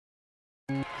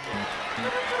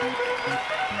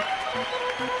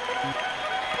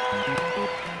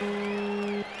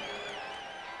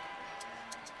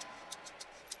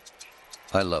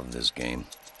I love this game.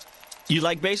 You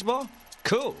like baseball?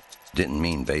 Cool. Didn't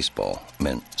mean baseball.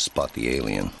 Meant spot the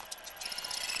alien.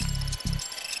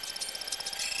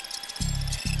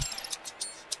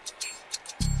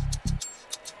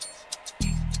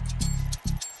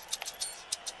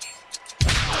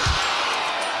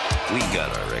 We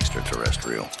got our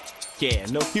extraterrestrial. Yeah,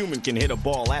 no human can hit a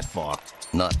ball that far.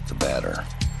 Not the batter.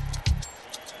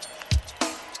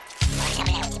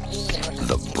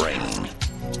 The brain.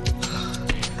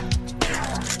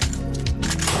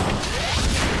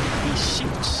 He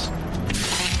shoots.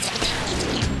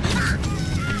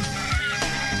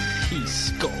 He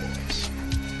scores.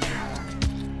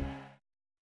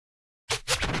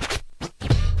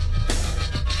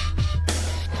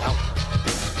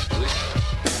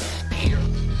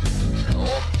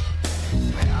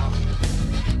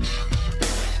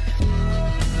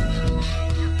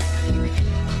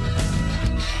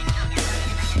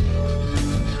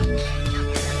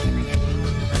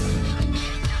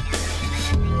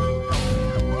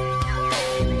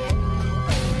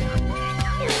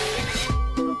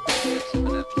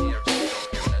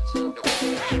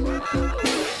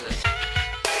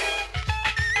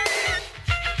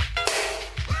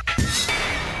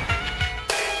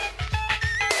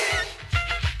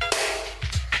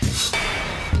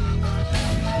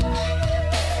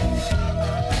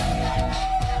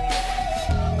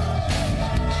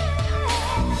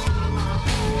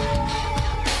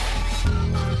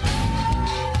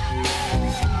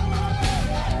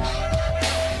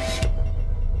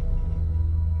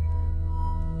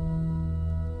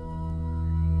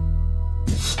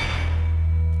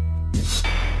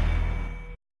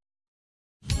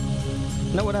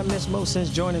 Know what I miss most since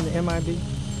joining the MIB?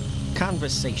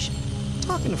 Conversation.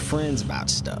 Talking to friends about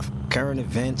stuff. Current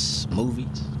events,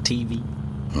 movies, TV.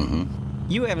 Mm-hmm.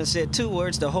 You haven't said 2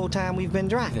 words the whole time we've been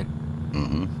driving.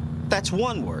 Mm-hmm. That's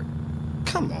 1 word.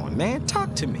 Come on, man,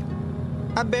 talk to me.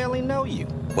 I barely know you.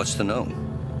 What's to know?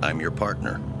 I'm your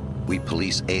partner. We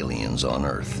police aliens on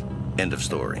Earth. End of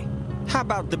story. How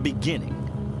about the beginning?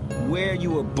 Where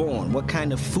you were born, what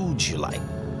kind of food you like,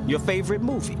 your favorite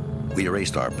movie. We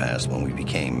erased our past when we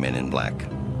became Men in Black.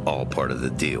 All part of the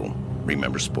deal.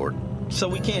 Remember sport? So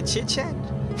we can't chit-chat?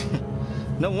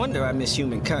 No wonder I miss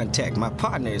human contact. My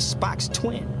partner is Spock's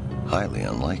twin. Highly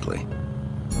unlikely.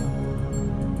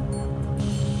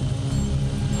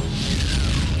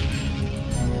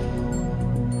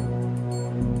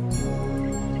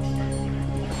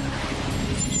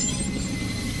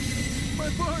 My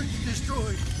barn's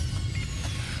destroyed.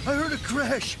 I heard a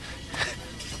crash.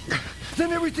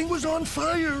 Then everything was on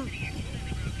fire.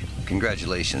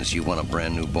 Congratulations, you won a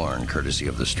brand new barn courtesy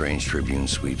of the Strange Tribune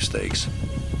sweepstakes.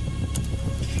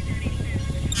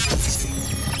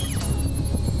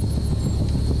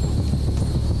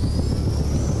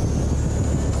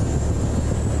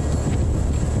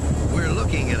 We're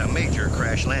looking at a major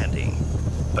crash landing,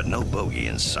 but no bogey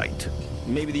in sight.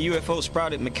 Maybe the UFO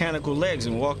sprouted mechanical legs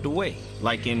and walked away,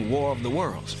 like in War of the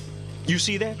Worlds. You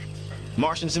see that?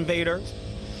 Martians invade Earth?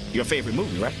 Your favorite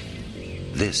movie, right?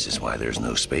 This is why there's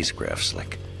no spacecraft,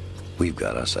 Slick. We've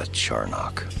got us a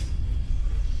Charnock.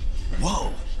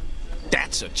 Whoa!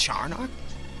 That's a Charnock?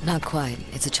 Not quite.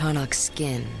 It's a Charnock's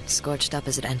skin, scorched up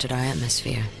as it entered our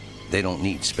atmosphere. They don't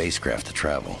need spacecraft to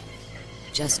travel.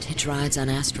 Just hitch rides on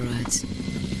asteroids.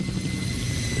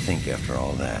 I think after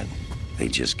all that, they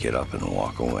just get up and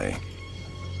walk away.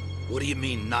 What do you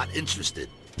mean, not interested?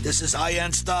 This is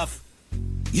high-end stuff.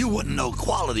 You wouldn't know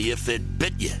quality if it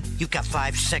bit you. You got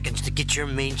 5 seconds to get your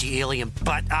mangy alien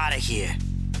butt out of here.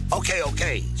 Okay,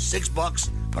 $6,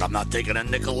 but I'm not taking a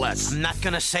nickel less. I'm not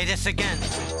gonna say this again.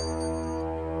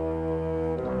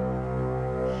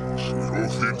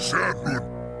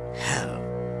 Hell.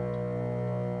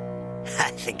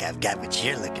 I think I've got what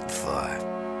you're looking for.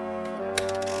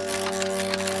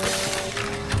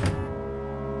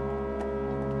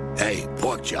 Hey,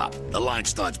 pork chop, the line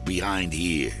starts behind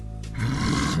here.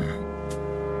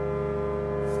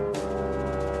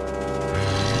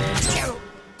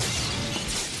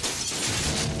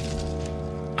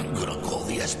 I'm gonna call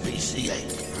the SPCA.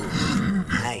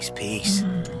 Nice piece.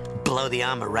 Blow the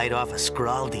armor right off a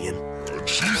Scraldian.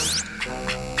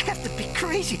 I have to be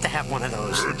crazy to have one of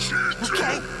those.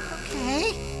 Okay.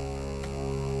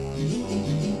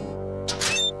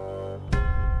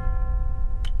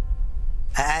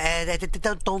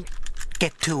 Don't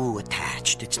get too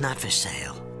attached. It's not for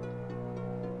sale.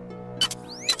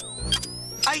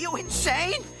 Are you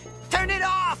insane? Turn it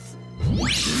off! Ooh,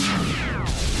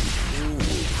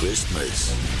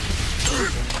 Christmas.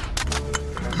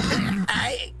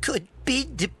 I could be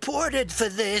deported for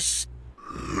this.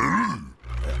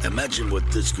 Imagine what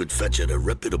this could fetch at a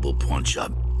reputable pawn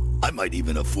shop. I might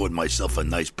even afford myself a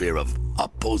nice pair of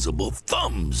opposable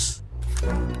thumbs.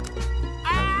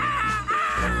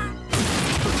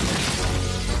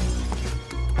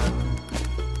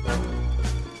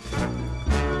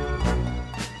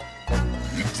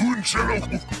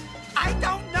 I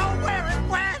don't know where it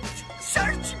went!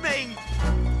 Search me!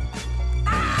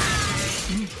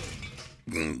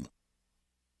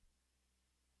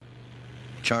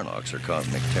 Charnoks are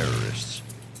cosmic terrorists.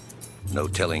 No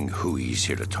telling who he's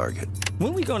here to target.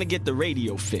 When we gonna get the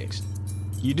radio fixed?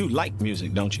 You do like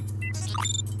music, don't you?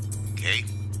 Okay.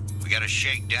 We got a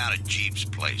shakedown at Jeep's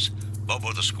place.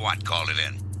 Bobo the squad called it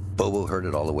in. Bobo heard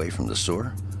it all the way from the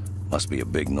sewer? Must be a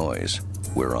big noise.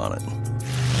 We're on it.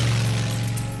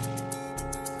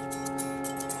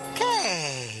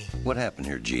 Okay. What happened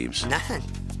here, Jeeves? Nothing.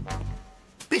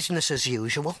 Business as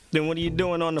usual. Then what are you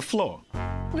doing on the floor?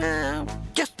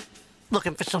 Just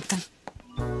looking for something.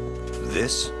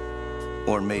 This?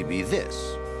 Or maybe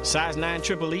this? Size 9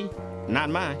 Triple E? Not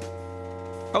mine.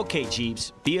 Okay,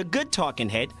 Jeeves, be a good talking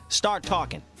head. Start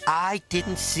talking. I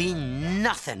didn't see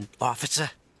nothing,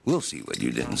 officer. We'll see what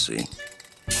you didn't see.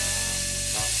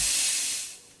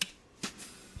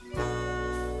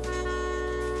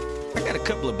 I got a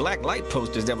couple of black light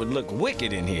posters that would look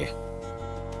wicked in here.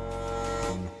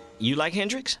 You like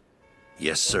Hendrix?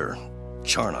 Yes, sir.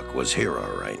 Charnock was here,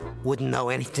 all right. Wouldn't know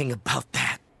anything about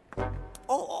that.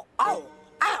 Oh,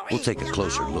 We'll take a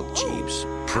closer look, Jeeves.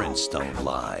 Prints don't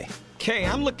lie. Okay,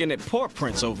 I'm looking at paw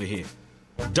prints over here.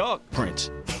 Dog prints.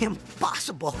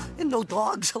 impossible. And no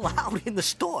dogs allowed in the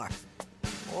store.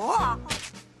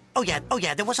 Oh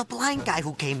yeah, there was a blind guy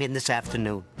who came in this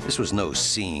afternoon. This was no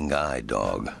seeing eye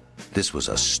dog. This was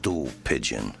a stool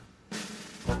pigeon.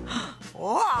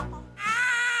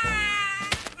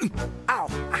 Ow,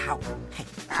 ow. Hey.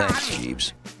 Thanks,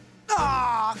 Jeeves.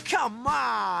 Oh, come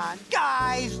on,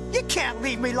 guys. You can't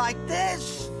leave me like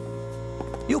this.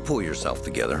 You'll pull yourself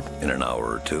together in an hour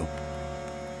or two.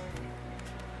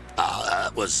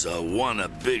 That was one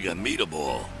big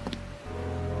meatball.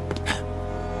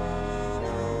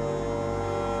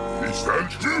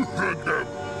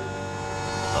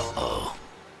 Uh-oh.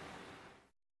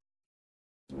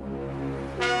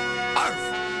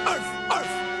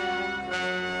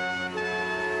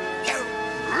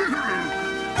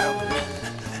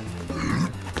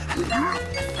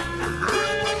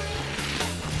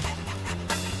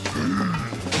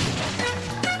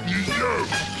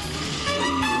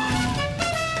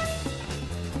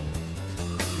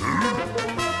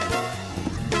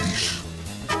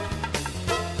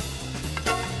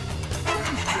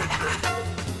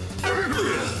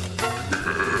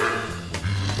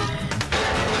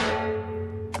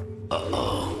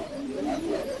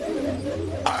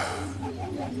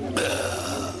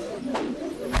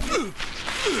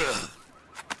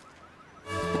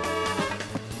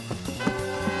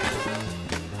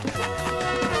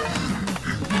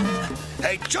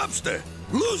 Hey, Chubster,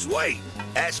 lose weight.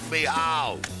 Ask me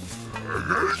how.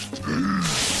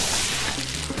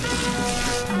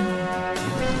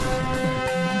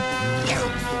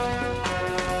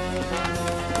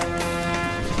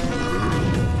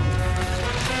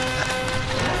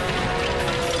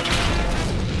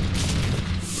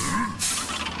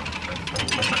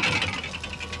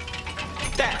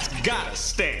 That's gotta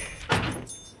stay.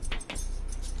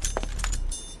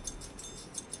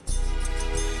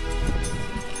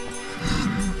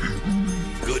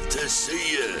 Good to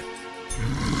see you.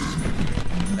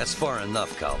 That's far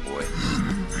enough, cowboy.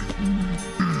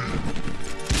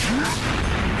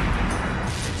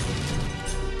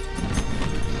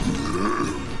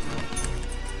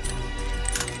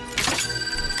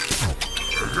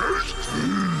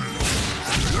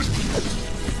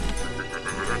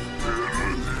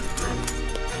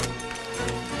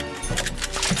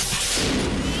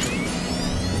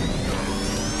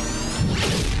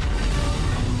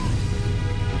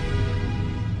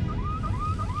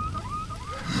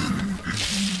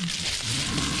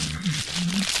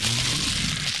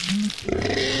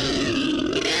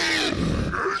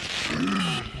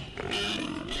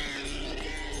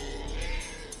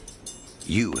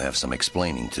 You have some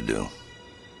explaining to do.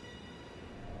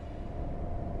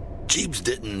 Jeeves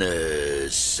didn't,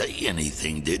 say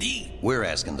anything, did he? We're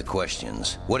asking the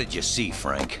questions. What did you see,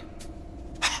 Frank?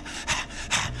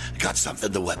 Got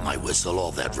something to wet my whistle.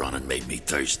 All that running made me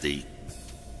thirsty.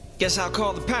 Guess I'll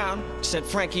call the pound. Set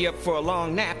Frankie up for a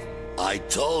long nap. I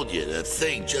told you, the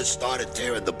thing just started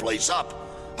tearing the place up.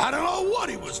 I don't know what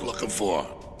he was looking for.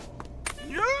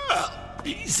 Yeah,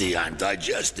 easy, I'm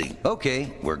digesting.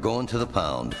 Okay, we're going to the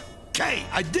pound. Kay,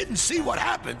 I didn't see what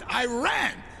happened. I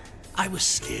ran. I was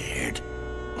scared.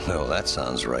 Well, that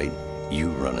sounds right. You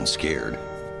running scared.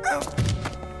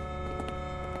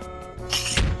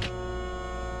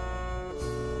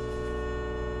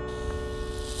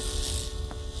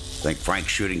 Think Frank's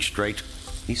shooting straight?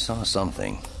 He saw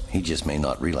something. He just may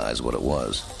not realize what it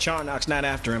was. Charnock's not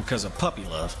after him because of puppy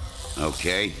love.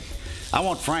 Okay. I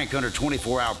want Frank under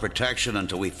 24-hour protection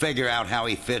until we figure out how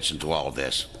he fits into all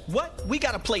this. What? We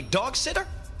gotta play dog sitter?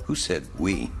 Who said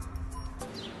we?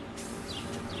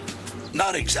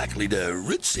 Not exactly the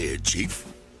Ritz here, Chief.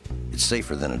 It's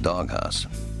safer than a doghouse.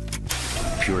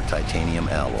 Pure titanium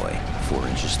alloy, 4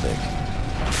 inches thick.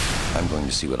 I'm going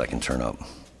to see what I can turn up.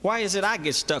 Why is it I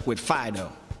get stuck with Fido?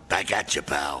 Back at you,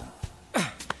 pal.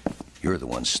 You're the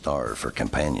one starved for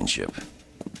companionship.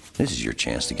 This is your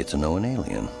chance to get to know an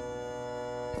alien.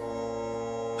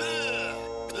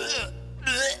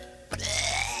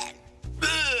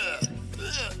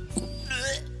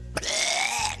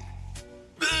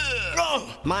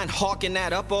 Mind hawking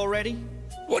that up already?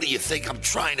 What do you think I'm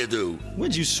trying to do?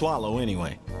 What'd you swallow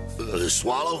anyway?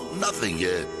 Swallow? Nothing.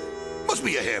 Must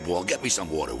be a hairball. Get me some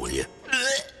water, will you?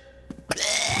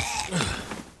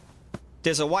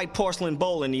 There's a white porcelain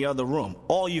bowl in the other room.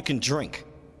 All you can drink.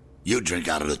 You drink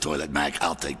out of the toilet, Mac.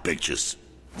 I'll take pictures.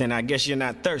 Then I guess you're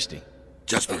not thirsty.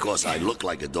 Just because I look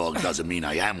like a dog doesn't mean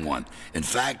I am one. In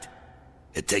fact,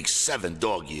 it takes 7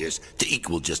 dog years to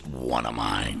equal just one of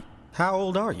mine. How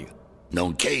old are you?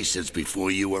 Known case since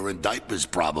before you were in diapers,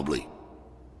 probably.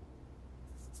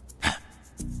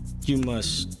 You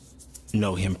must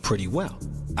know him pretty well.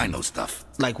 I know stuff.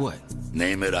 Like what?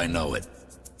 Name it, I know it.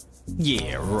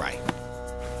 Yeah, right.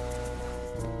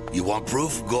 You want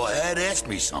proof? Go ahead, ask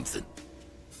me something.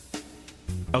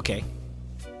 Okay.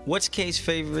 What's Kay's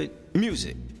favorite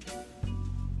music?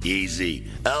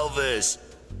 Easy. Elvis.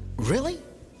 Really?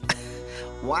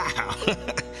 Wow.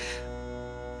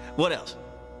 What else?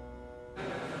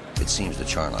 It seems the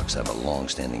Charnocks have a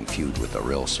long-standing feud with the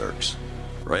Rail Circs.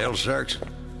 Rail Circs?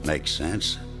 Makes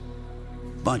sense.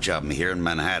 Bunch of them here in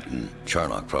Manhattan.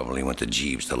 Charnock probably went to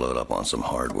Jeeves to load up on some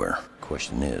hardware.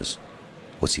 Question is,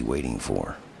 what's he waiting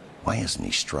for? Why hasn't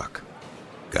he struck?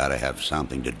 Gotta have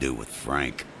something to do with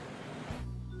Frank.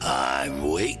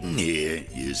 I'm waiting here.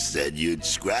 You said you'd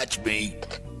scratch me.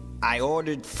 I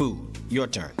ordered food. Your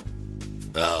turn.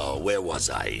 Oh, where was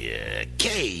I?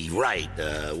 Kay, right.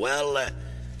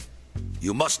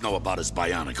 You must know about his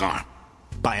bionic arm.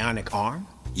 Bionic arm?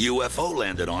 UFO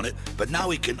landed on it, but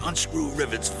now he can unscrew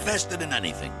rivets faster than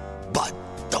anything. But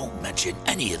don't mention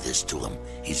any of this to him.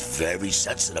 He's very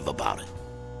sensitive about it.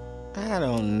 I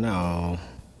don't know.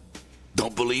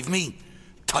 Don't believe me?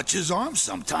 Touch his arm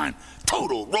sometime.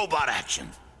 Total robot action.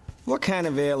 What kind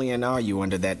of alien are you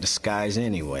under that disguise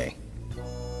anyway?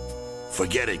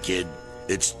 Forget it, kid.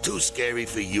 It's too scary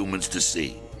for humans to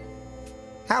see.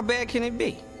 How bad can it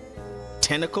be?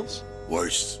 Tentacles?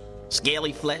 Worse.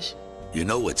 Scaly flesh? You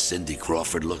know what Cindy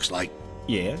Crawford looks like?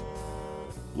 Yeah.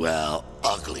 Well,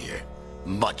 uglier.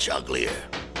 Much uglier.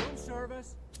 Room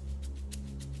service.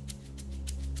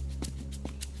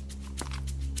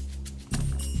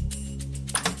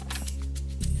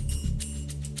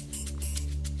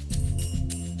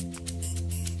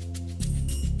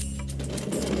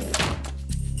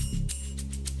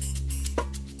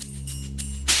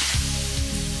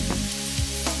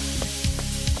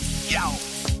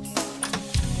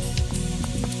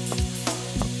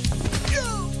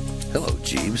 Hello,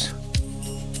 Jeeves.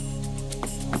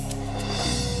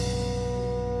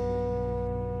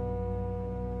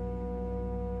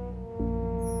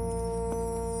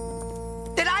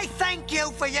 Did I thank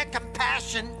you for your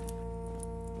compassion?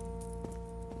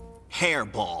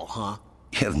 Hairball, huh?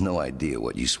 You have no idea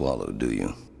what you swallowed, do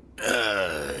you?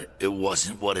 It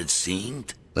wasn't what it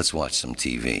seemed. Let's watch some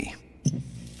TV.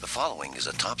 The following is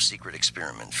a top-secret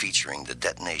experiment featuring the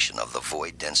detonation of the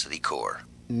void density core.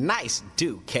 Nice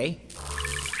do, Kay.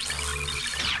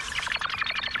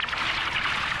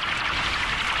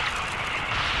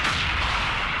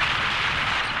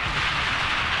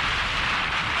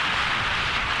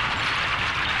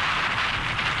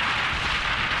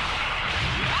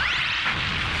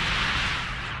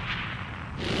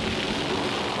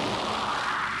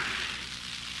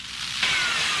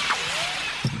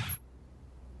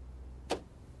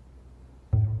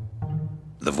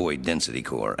 The void density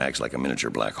core acts like a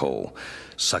miniature black hole,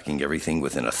 sucking everything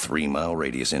within a 3-mile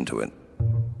radius into it.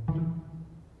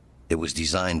 It was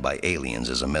designed by aliens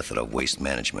as a method of waste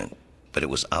management, but it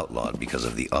was outlawed because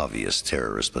of the obvious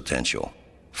terrorist potential.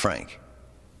 Frank,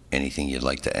 anything you'd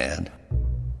like to add?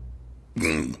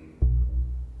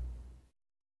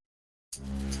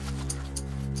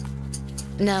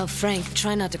 Now, Frank,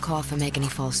 try not to cough or make any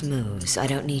false moves. I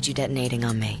don't need you detonating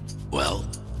on me. Well,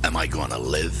 am I gonna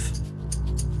live?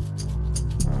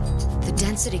 The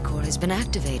density core has been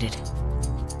activated.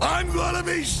 I'm gonna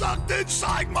be sucked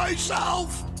inside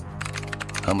myself!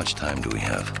 How much time do we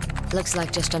have? Looks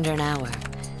like just under an hour.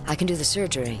 I can do the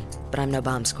surgery, but I'm no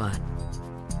bomb squad.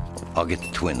 I'll get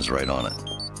the twins right on it.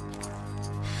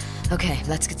 Okay,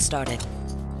 let's get started.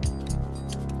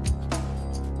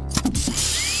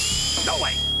 No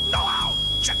way! No how!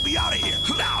 Check me out of here!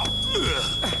 Now!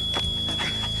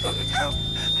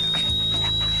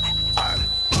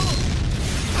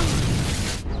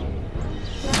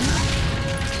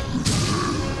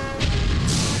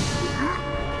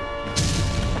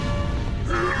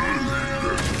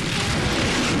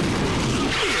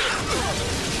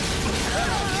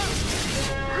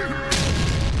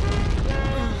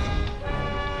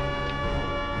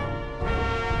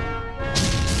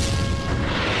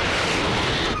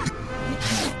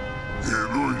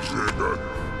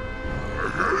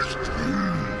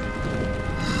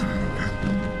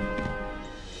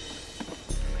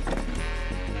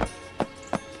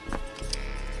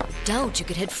 Don't, you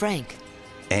could hit Frank.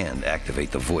 And activate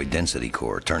the void density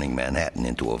core, turning Manhattan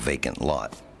into a vacant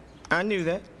lot. I knew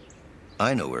that.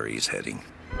 I know where he's heading.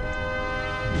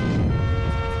 I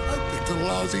picked a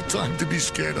lousy time to be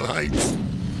scared of heights.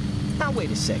 Now,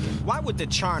 wait a second. Why would the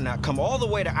Charnock come all the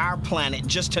way to our planet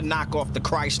just to knock off the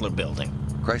Chrysler building?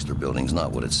 Chrysler Building's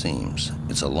not what it seems.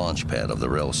 It's a launch pad of the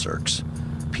Relcircs.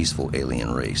 Peaceful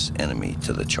alien race, enemy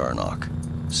to the Charnock.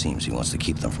 Seems he wants to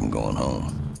keep them from going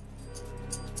home.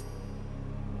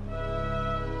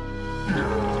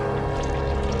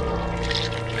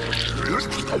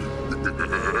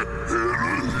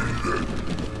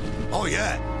 Oh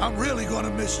yeah, I'm really gonna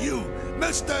miss you,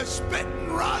 Mr. Spit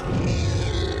and Run!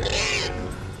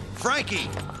 Frankie,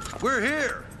 we're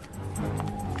here!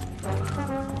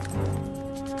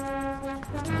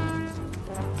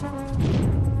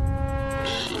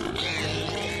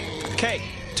 Okay,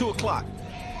 2 o'clock.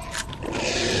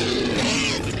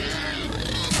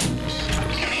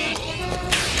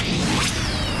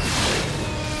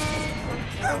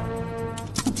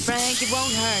 Frank, it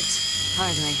won't hurt.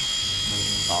 Hardly.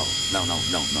 Oh, no.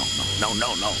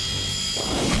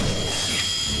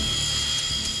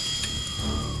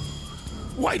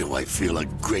 Why do I feel a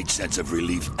great sense of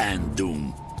relief and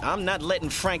doom? I'm not letting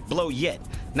Frank blow yet.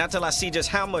 Not till I see just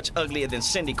how much uglier than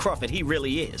Cindy Crawford he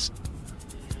really is.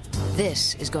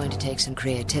 This is going to take some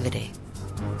creativity.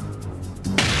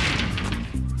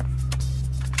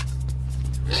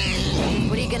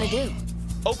 What are you gonna do?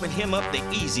 Open him up the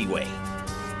easy way.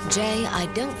 Jay, I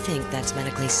don't think that's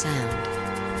medically sound.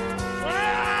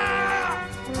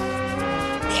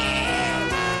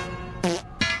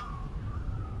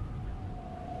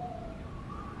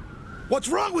 What's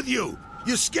wrong with you?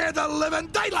 You scared the living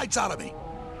daylights out of me!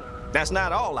 That's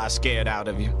not all I scared out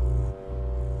of you.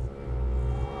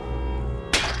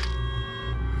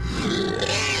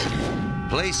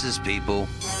 Places, people.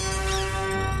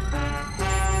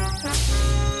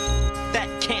 That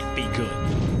can't be good.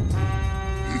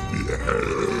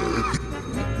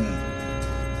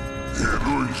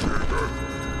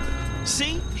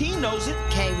 See? He knows it.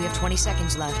 Okay, we have 20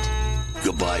 seconds left.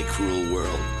 Goodbye, cruel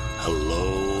world.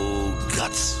 Hello,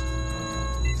 guts.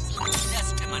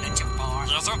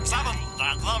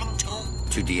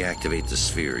 To deactivate the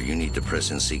sphere, you need to press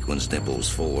in sequence dimples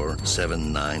 4,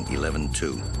 7, 9, 11,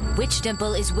 2. Which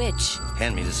dimple is which?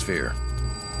 Hand me the sphere.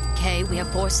 Okay, we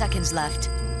have 4 seconds left.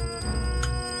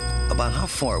 About how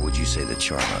far would you say the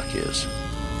Charnock is?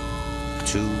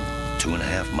 2,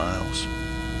 2.5 miles?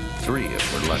 3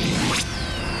 if we're lucky.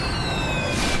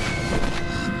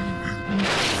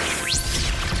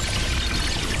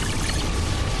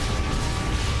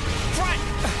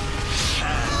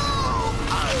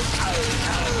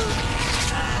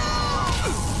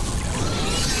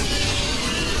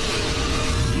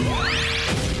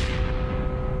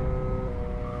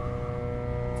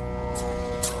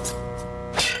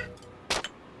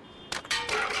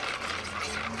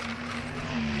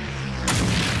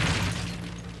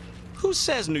 Who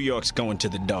says New York's going to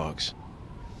the dogs?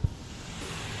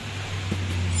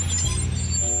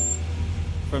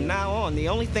 From now on, the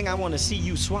only thing I want to see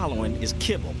you swallowing is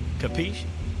kibble. Capiche?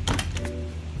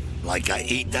 Like I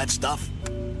eat that stuff?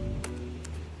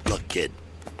 Look, kid,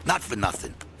 not for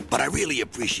nothing, but I really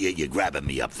appreciate you grabbing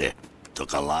me up there.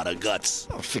 Took a lot of guts.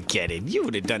 Oh, forget it. You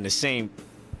would have done the same.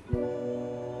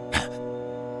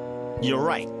 You're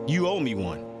right. You owe me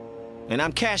one. And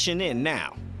I'm cashing in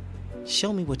now.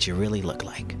 Show me what you really look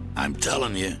like. I'm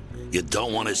telling you, you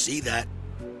don't want to see that.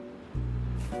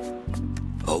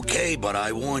 Okay, but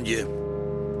I warned you.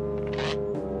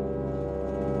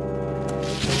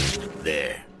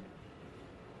 There.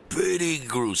 Pretty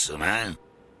gruesome, huh?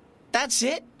 That's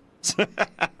it?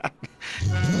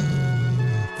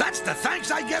 That's the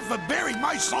thanks I get for bearing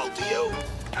my soul to you?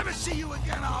 Ever see you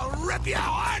again, I'll rip your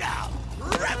heart out!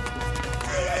 Rip!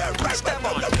 Step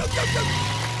on it.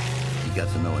 You got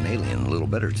to know an alien a little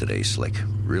better today, Slick.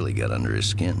 Really got under his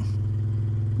skin.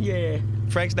 Yeah,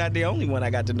 Frank's not the only one I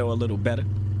got to know a little better.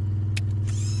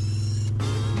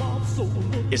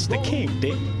 It's the king,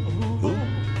 Dick. Who?